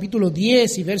Corintios, capítulo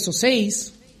 10 y verso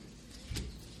 6,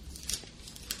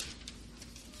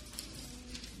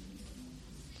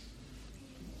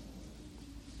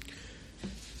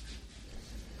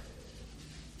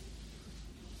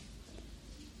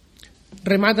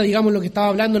 remata, digamos, lo que estaba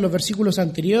hablando en los versículos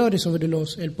anteriores sobre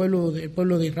el pueblo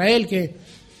de Israel que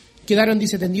quedaron,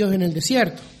 dice, tendidos en el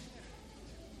desierto.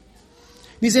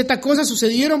 Dice, estas cosas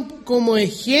sucedieron como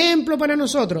ejemplo para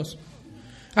nosotros,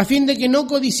 a fin de que no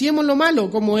codiciemos lo malo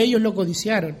como ellos lo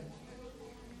codiciaron.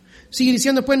 Sigue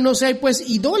diciendo después, no seáis pues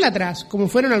idólatras, como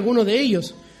fueron algunos de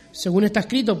ellos. Según está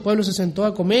escrito, el pueblo se sentó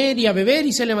a comer y a beber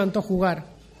y se levantó a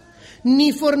jugar.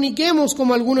 Ni forniquemos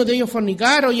como algunos de ellos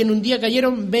fornicaron y en un día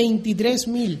cayeron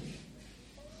 23,000.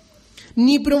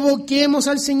 Ni provoquemos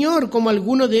al Señor como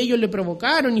algunos de ellos le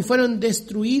provocaron y fueron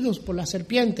destruidos por las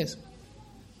serpientes.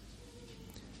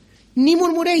 Ni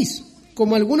murmuréis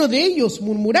como algunos de ellos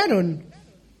murmuraron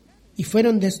y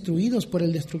fueron destruidos por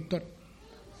el destructor.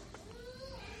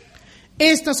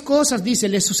 Estas cosas, dice,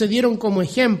 les sucedieron como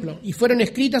ejemplo y fueron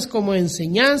escritas como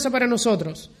enseñanza para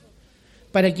nosotros,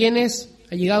 para quienes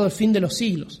ha llegado el fin de los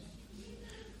siglos.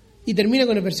 Y termina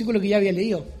con el versículo que ya había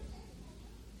leído.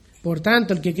 Por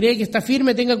tanto, el que cree que está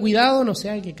firme, tenga cuidado, no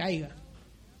sea el que caiga.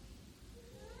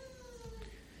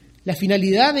 La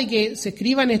finalidad de que se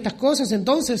escriban estas cosas,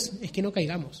 entonces, es que no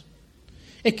caigamos.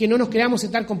 Es que no nos creamos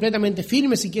estar completamente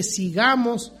firmes y que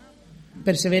sigamos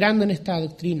perseverando en esta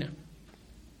doctrina.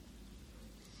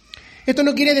 Esto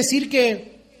no quiere decir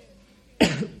que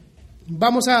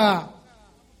vamos a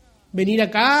venir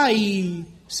acá y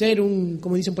ser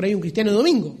como dicen por ahí, un cristiano de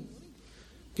domingo.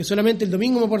 Que solamente el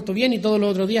domingo me porto bien y todos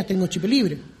los otros días tengo chip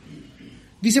libre.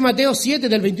 Dice Mateo 7,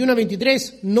 del 21 al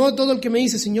 23, no todo el que me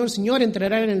dice Señor, Señor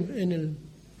entrará en el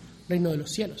reino de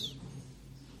los cielos.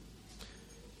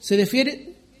 Se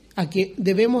refiere a que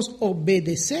debemos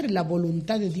obedecer la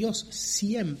voluntad de Dios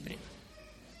siempre.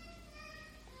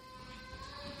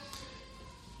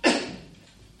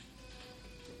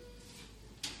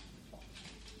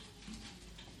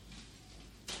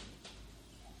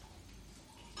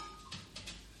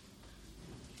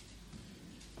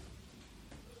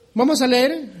 Vamos a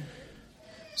leer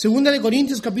 2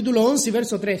 Corintios capítulo 11,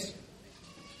 verso 3.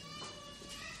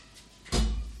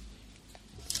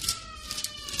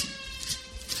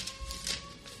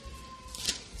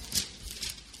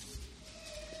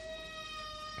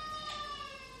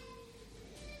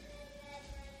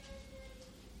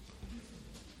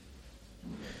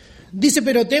 Dice,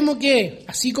 pero temo que,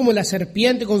 así como la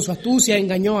serpiente con su astucia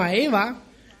engañó a Eva,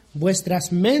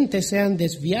 vuestras mentes sean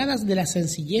desviadas de la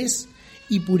sencillez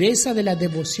y pureza de la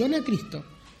devoción a Cristo.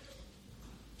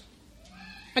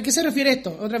 ¿A qué se refiere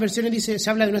esto? Otras versiones dice, se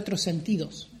habla de nuestros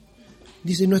sentidos.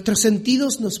 Dice, nuestros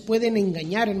sentidos nos pueden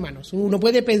engañar, hermanos. Uno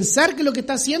puede pensar que lo que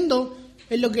está haciendo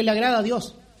es lo que le agrada a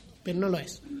Dios, pero no lo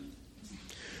es.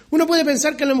 Uno puede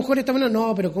pensar que a lo mejor está bueno,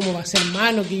 no, pero ¿cómo va a ser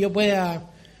malo que yo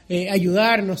pueda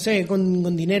ayudar, no sé,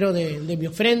 con dinero de mi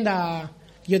ofrenda,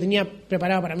 que yo tenía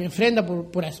preparada para mi ofrenda,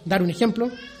 por dar un ejemplo?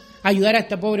 Ayudar a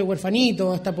este pobre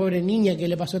huerfanito, a esta pobre niña que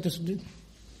le pasó esto.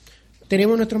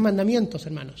 Tenemos nuestros mandamientos,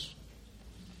 hermanos.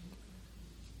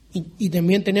 Y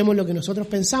también tenemos lo que nosotros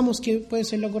pensamos que puede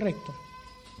ser lo correcto.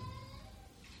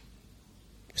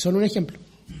 Es solo un ejemplo,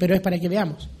 pero es para que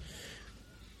veamos.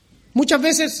 Muchas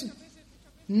veces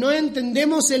no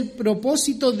entendemos el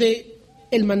propósito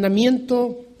del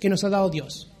mandamiento que nos ha dado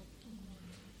Dios.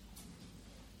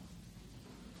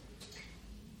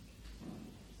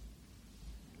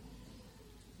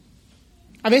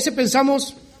 A veces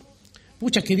pensamos,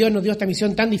 pucha, que Dios nos dio esta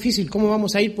misión tan difícil, ¿cómo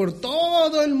vamos a ir por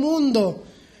todo el mundo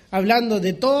hablando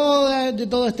de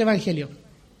todo este evangelio?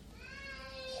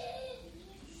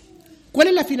 ¿Cuál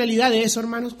es la finalidad de eso,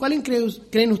 hermanos? ¿Cuál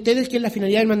creen ustedes que es la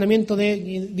finalidad del mandamiento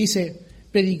dice,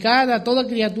 predicad a toda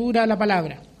criatura la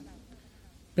palabra?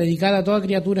 Predicad a toda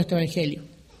criatura este evangelio.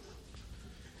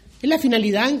 ¿Es la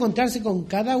finalidad encontrarse con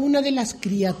cada una de las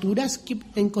criaturas que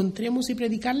encontremos y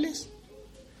predicarles?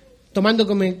 ¿Tomando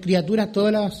como criaturas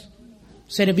todos los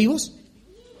seres vivos?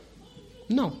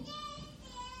 No.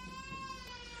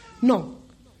 No.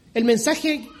 El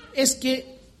mensaje es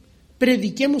que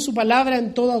prediquemos su palabra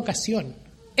en toda ocasión.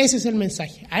 Ese es el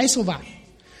mensaje. A eso va.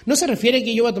 No se refiere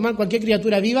que yo voy a tomar cualquier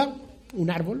criatura viva, un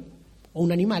árbol o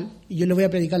un animal, y yo le voy a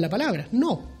predicar la palabra.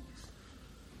 No.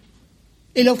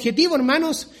 El objetivo,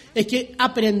 hermanos, es que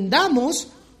aprendamos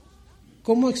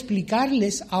cómo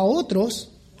explicarles a otros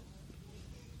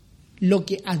lo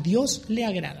que a Dios le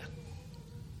agrada.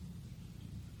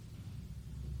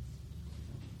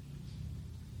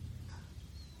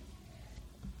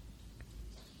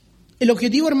 El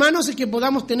objetivo, hermanos, es que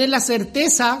podamos tener la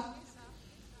certeza,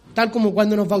 tal como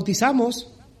cuando nos bautizamos,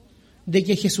 de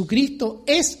que Jesucristo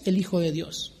es el Hijo de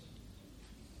Dios.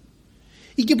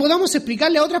 Y que podamos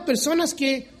explicarle a otras personas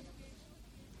que,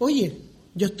 oye,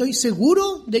 yo estoy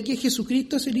seguro de que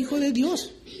Jesucristo es el Hijo de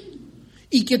Dios.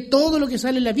 Y que todo lo que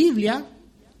sale en la Biblia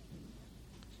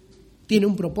tiene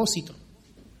un propósito,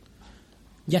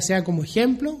 ya sea como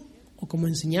ejemplo, o como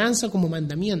enseñanza, o como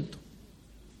mandamiento.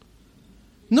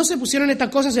 No se pusieron estas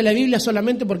cosas en la Biblia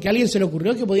solamente porque a alguien se le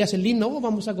ocurrió que podía ser lindo.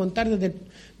 Vamos a contar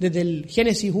desde el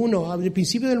Génesis 1, al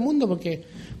principio del mundo, porque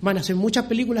van a ser muchas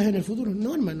películas en el futuro.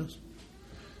 No, hermanos.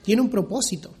 Tiene un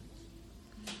propósito.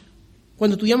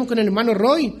 Cuando estudiamos con el hermano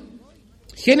Roy,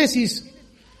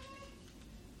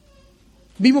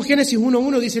 vimos Génesis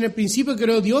 1:1, dice, en el principio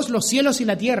creó Dios los cielos y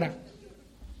la tierra.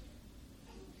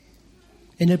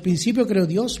 En el principio creó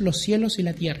Dios los cielos y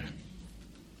la tierra.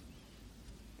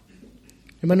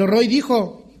 Hermano Roy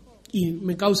dijo, y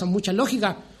me causa mucha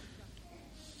lógica,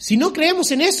 si no creemos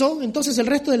en eso, entonces el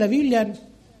resto de la Biblia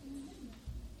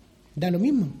da lo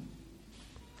mismo.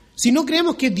 Si no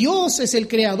creemos que Dios es el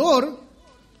creador,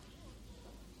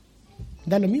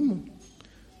 da lo mismo.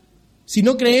 Si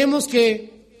no creemos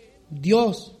que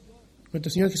Dios, nuestro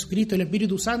Señor Jesucristo y el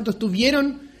Espíritu Santo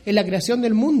estuvieron en la creación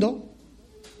del mundo,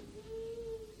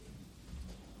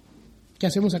 ¿qué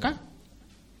hacemos acá?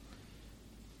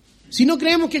 Si no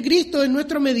creemos que Cristo es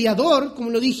nuestro mediador, como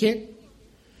lo dije,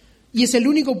 y es el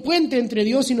único puente entre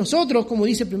Dios y nosotros, como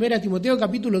dice 1 Timoteo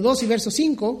capítulo 2 y verso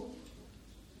 5,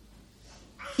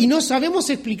 y no sabemos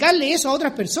explicarle eso a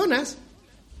otras personas,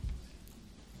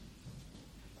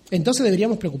 entonces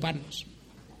deberíamos preocuparnos.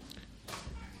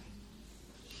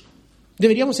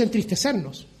 Deberíamos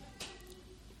entristecernos.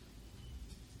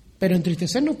 Pero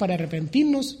entristecernos para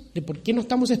arrepentirnos de por qué no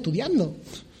estamos estudiando.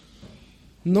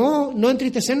 No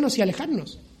entristecernos y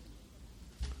alejarnos.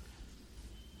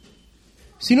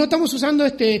 Si no estamos usando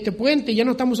este puente, ya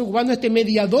no estamos ocupando este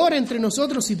mediador entre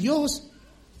nosotros y Dios,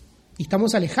 y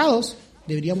estamos alejados,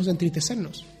 deberíamos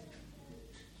entristecernos.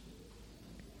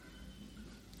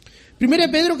 1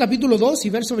 Pedro capítulo 2 y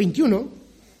verso 21,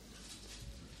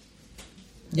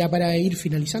 ya para ir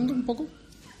finalizando un poco,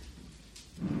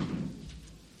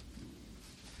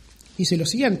 dice lo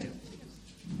siguiente: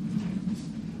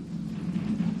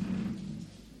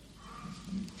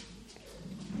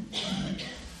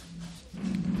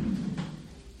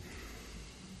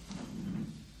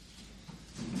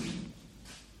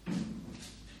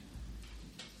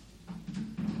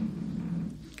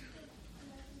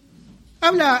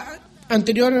 habla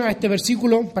anterior a este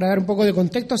versículo, para dar un poco de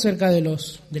contexto acerca de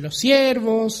los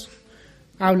siervos,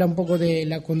 habla un poco de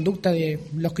la conducta de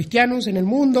los cristianos en el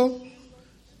mundo.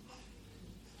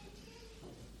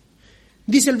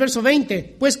 Dice el verso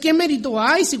 20, pues ¿qué mérito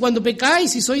hay si cuando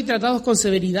pecáis y sois tratados con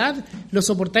severidad, lo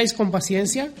soportáis con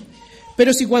paciencia?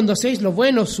 Pero si cuando hacéis lo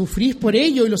bueno, sufrís por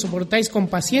ello y lo soportáis con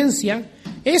paciencia,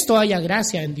 esto haya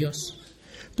gracia en Dios.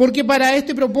 Porque para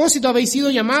este propósito habéis sido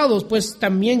llamados, pues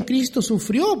también Cristo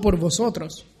sufrió por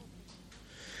vosotros,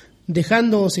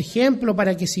 dejándoos ejemplo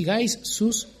para que sigáis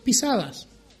sus pisadas.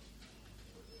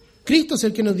 Cristo es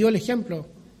el que nos dio el ejemplo.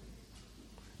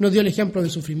 Nos dio el ejemplo de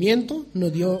sufrimiento,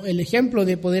 nos dio el ejemplo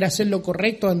de poder hacer lo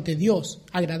correcto ante Dios,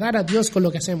 agradar a Dios con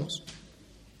lo que hacemos.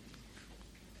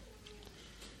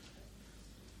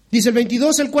 Dice el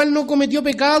 22, el cual no cometió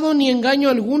pecado ni engaño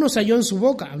alguno se halló en su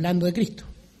boca, hablando de Cristo.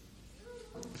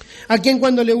 A quien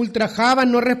cuando le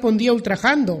ultrajaban no respondía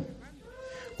ultrajando.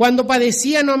 Cuando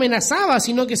padecía no amenazaba,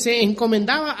 sino que se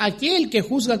encomendaba a aquel que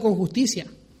juzga con justicia.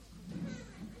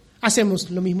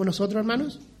 ¿Hacemos lo mismo nosotros,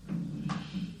 hermanos?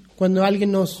 Cuando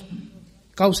alguien nos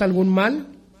causa algún mal,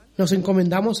 ¿nos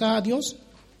encomendamos a Dios,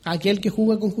 a aquel que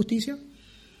juzga con justicia?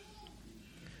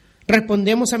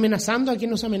 ¿Respondemos amenazando a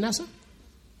quien nos amenaza?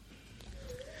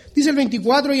 Dice el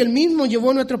 24, y él mismo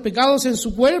llevó nuestros pecados en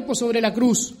su cuerpo sobre la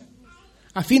cruz,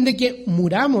 a fin de que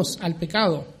muramos al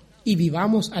pecado y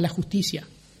vivamos a la justicia.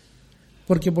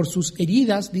 Porque por sus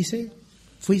heridas, dice,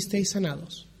 fuisteis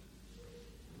sanados.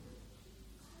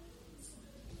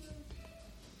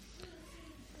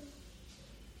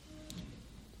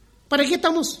 ¿Para qué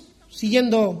estamos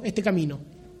siguiendo este camino?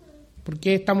 ¿Por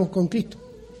qué estamos con Cristo?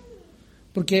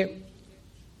 Porque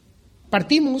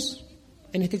partimos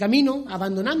en este camino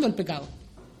abandonando el pecado.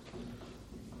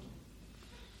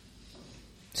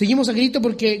 Seguimos a Cristo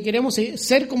porque queremos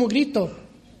ser como Cristo.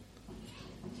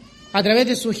 A través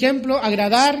de su ejemplo,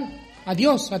 agradar a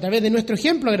Dios. A través de nuestro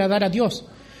ejemplo, agradar a Dios.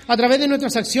 A través de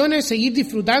nuestras acciones, seguir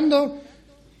disfrutando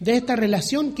de esta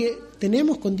relación que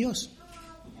tenemos con Dios.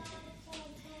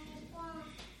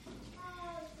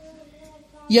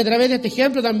 Y a través de este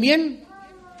ejemplo también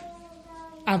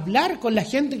hablar con la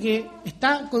gente que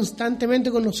está constantemente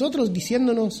con nosotros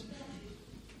diciéndonos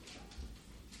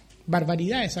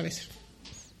barbaridades a veces.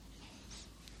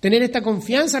 Tener esta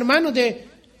confianza, hermanos, de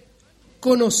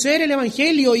conocer el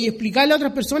Evangelio y explicarle a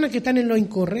otras personas que están en lo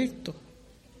incorrecto.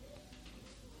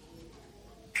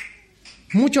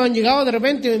 Muchos han llegado de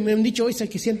repente y me han dicho, hoy es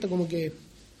que siento como que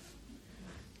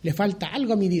le falta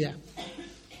algo a mi vida.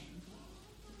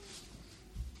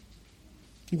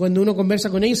 Y cuando uno conversa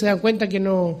con ellos se dan cuenta que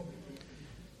no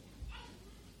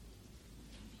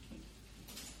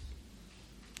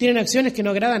tienen acciones que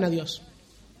no agradan a Dios.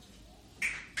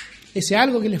 Ese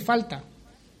algo que les falta.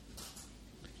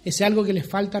 Ese algo que les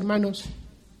falta, hermanos,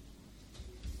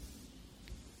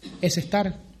 es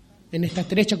estar en esta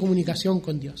estrecha comunicación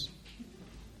con Dios.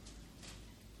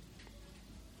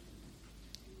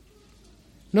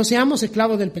 No seamos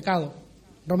esclavos del pecado.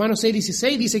 Romanos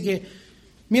 6:16 dice que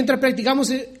mientras practicamos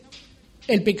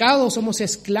el pecado, somos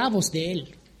esclavos de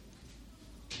él.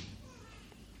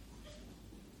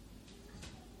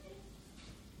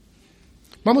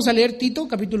 Vamos a leer Tito,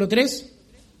 capítulo 3.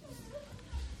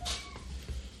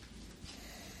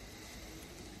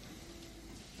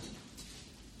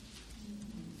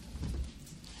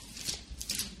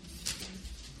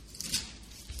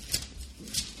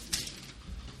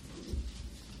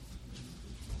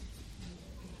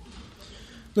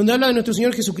 donde habla de nuestro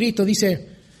Señor Jesucristo. Dice,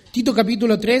 Tito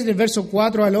capítulo 3, del verso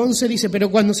 4 al 11, dice, pero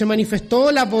cuando se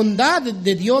manifestó la bondad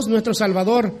de Dios nuestro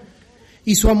Salvador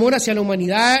y su amor hacia la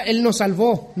humanidad, Él nos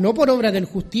salvó, no por obra de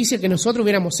justicia que nosotros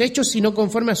hubiéramos hecho, sino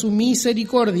conforme a su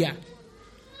misericordia,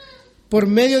 por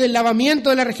medio del lavamiento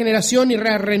de la regeneración y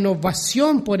la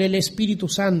renovación por el Espíritu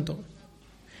Santo,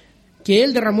 que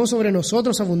Él derramó sobre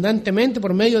nosotros abundantemente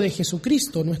por medio de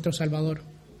Jesucristo, nuestro Salvador,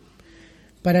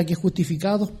 para que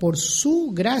justificados por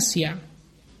su gracia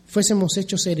fuésemos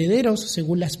hechos herederos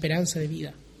según la esperanza de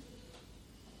vida.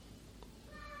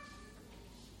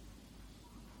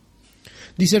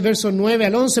 Dice el verso 9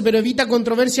 al 11, pero evita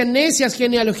controversias necias,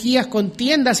 genealogías,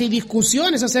 contiendas y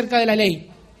discusiones acerca de la ley,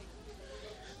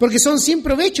 porque son sin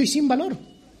provecho y sin valor.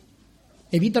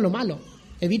 Evita lo malo,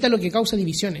 evita lo que causa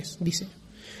divisiones, dice.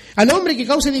 Al hombre que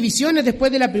cause divisiones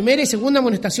después de la primera y segunda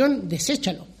amonestación,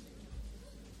 deséchalo,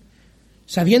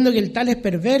 sabiendo que el tal es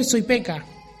perverso y peca,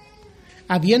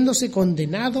 habiéndose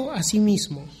condenado a sí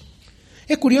mismo.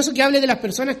 Es curioso que hable de las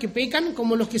personas que pecan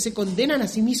como los que se condenan a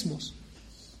sí mismos.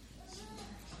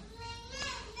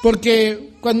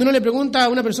 Porque cuando uno le pregunta a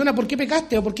una persona ¿por qué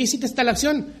pecaste? ¿O por qué hiciste esta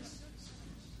acción?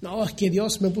 No, es que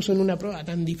Dios me puso en una prueba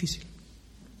tan difícil.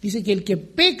 Dice que el que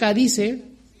peca, dice,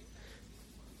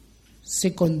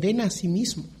 se condena a sí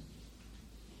mismo.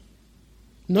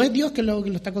 No es Dios que lo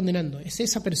está condenando, es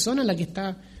esa persona la que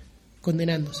está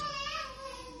condenándose.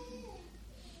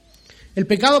 El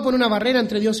pecado pone una barrera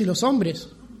entre Dios y los hombres.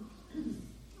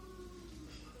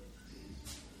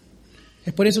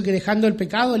 Es por eso que dejando el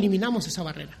pecado eliminamos esa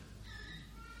barrera.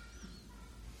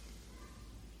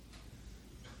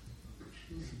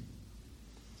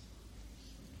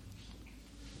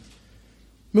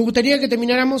 Me gustaría que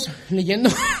termináramos leyendo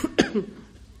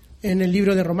en el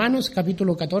libro de Romanos,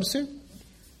 capítulo 14,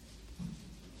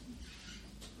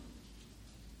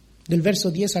 del verso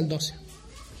 10 al 12.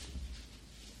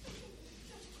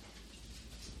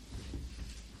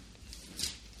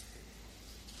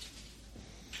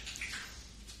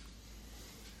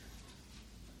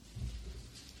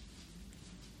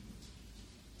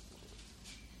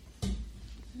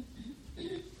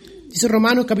 Dice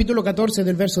Romanos capítulo 14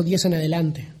 del verso 10 en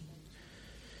adelante.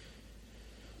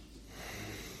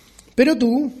 Pero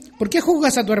tú, ¿por qué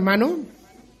juzgas a tu hermano?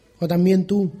 O también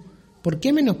tú, ¿por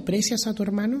qué menosprecias a tu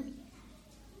hermano?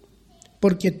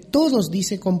 Porque todos,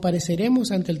 dice, compareceremos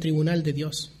ante el tribunal de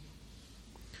Dios.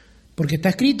 Porque está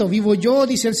escrito, vivo yo,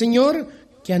 dice el Señor,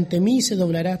 que ante mí se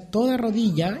doblará toda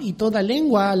rodilla y toda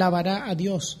lengua alabará a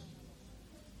Dios.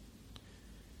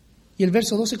 Y el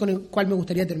verso 12 con el cual me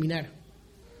gustaría terminar.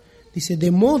 Dice,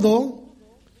 de modo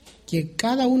que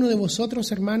cada uno de vosotros,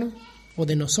 hermanos, o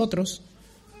de nosotros,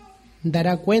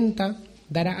 dará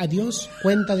a Dios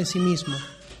cuenta de sí mismo.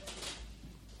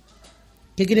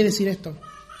 ¿Qué quiere decir esto?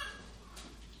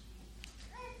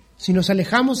 Si nos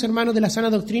alejamos, hermanos, de la sana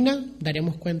doctrina,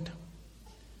 daremos cuenta.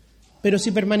 Pero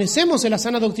si permanecemos en la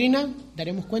sana doctrina,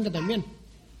 daremos cuenta también.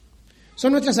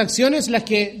 Son nuestras acciones las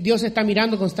que Dios está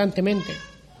mirando constantemente.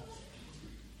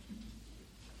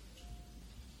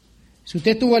 Si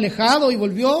usted estuvo alejado y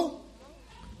volvió,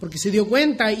 porque se dio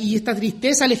cuenta y esta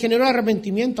tristeza le generó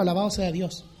arrepentimiento, alabado sea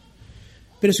Dios.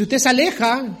 Pero si usted se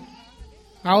aleja,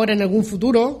 ahora en algún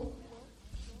futuro,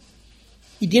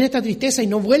 y tiene esta tristeza y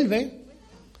no vuelve,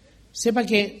 sepa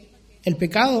que el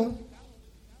pecado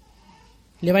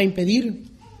le va a impedir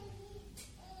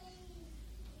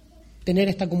tener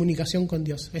esta comunicación con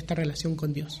Dios, esta relación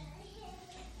con Dios.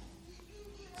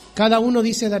 Cada uno,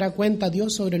 dice, dará cuenta a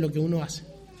Dios sobre lo que uno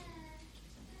hace.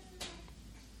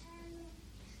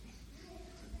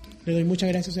 Le doy muchas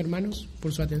gracias, hermanos,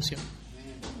 por su atención.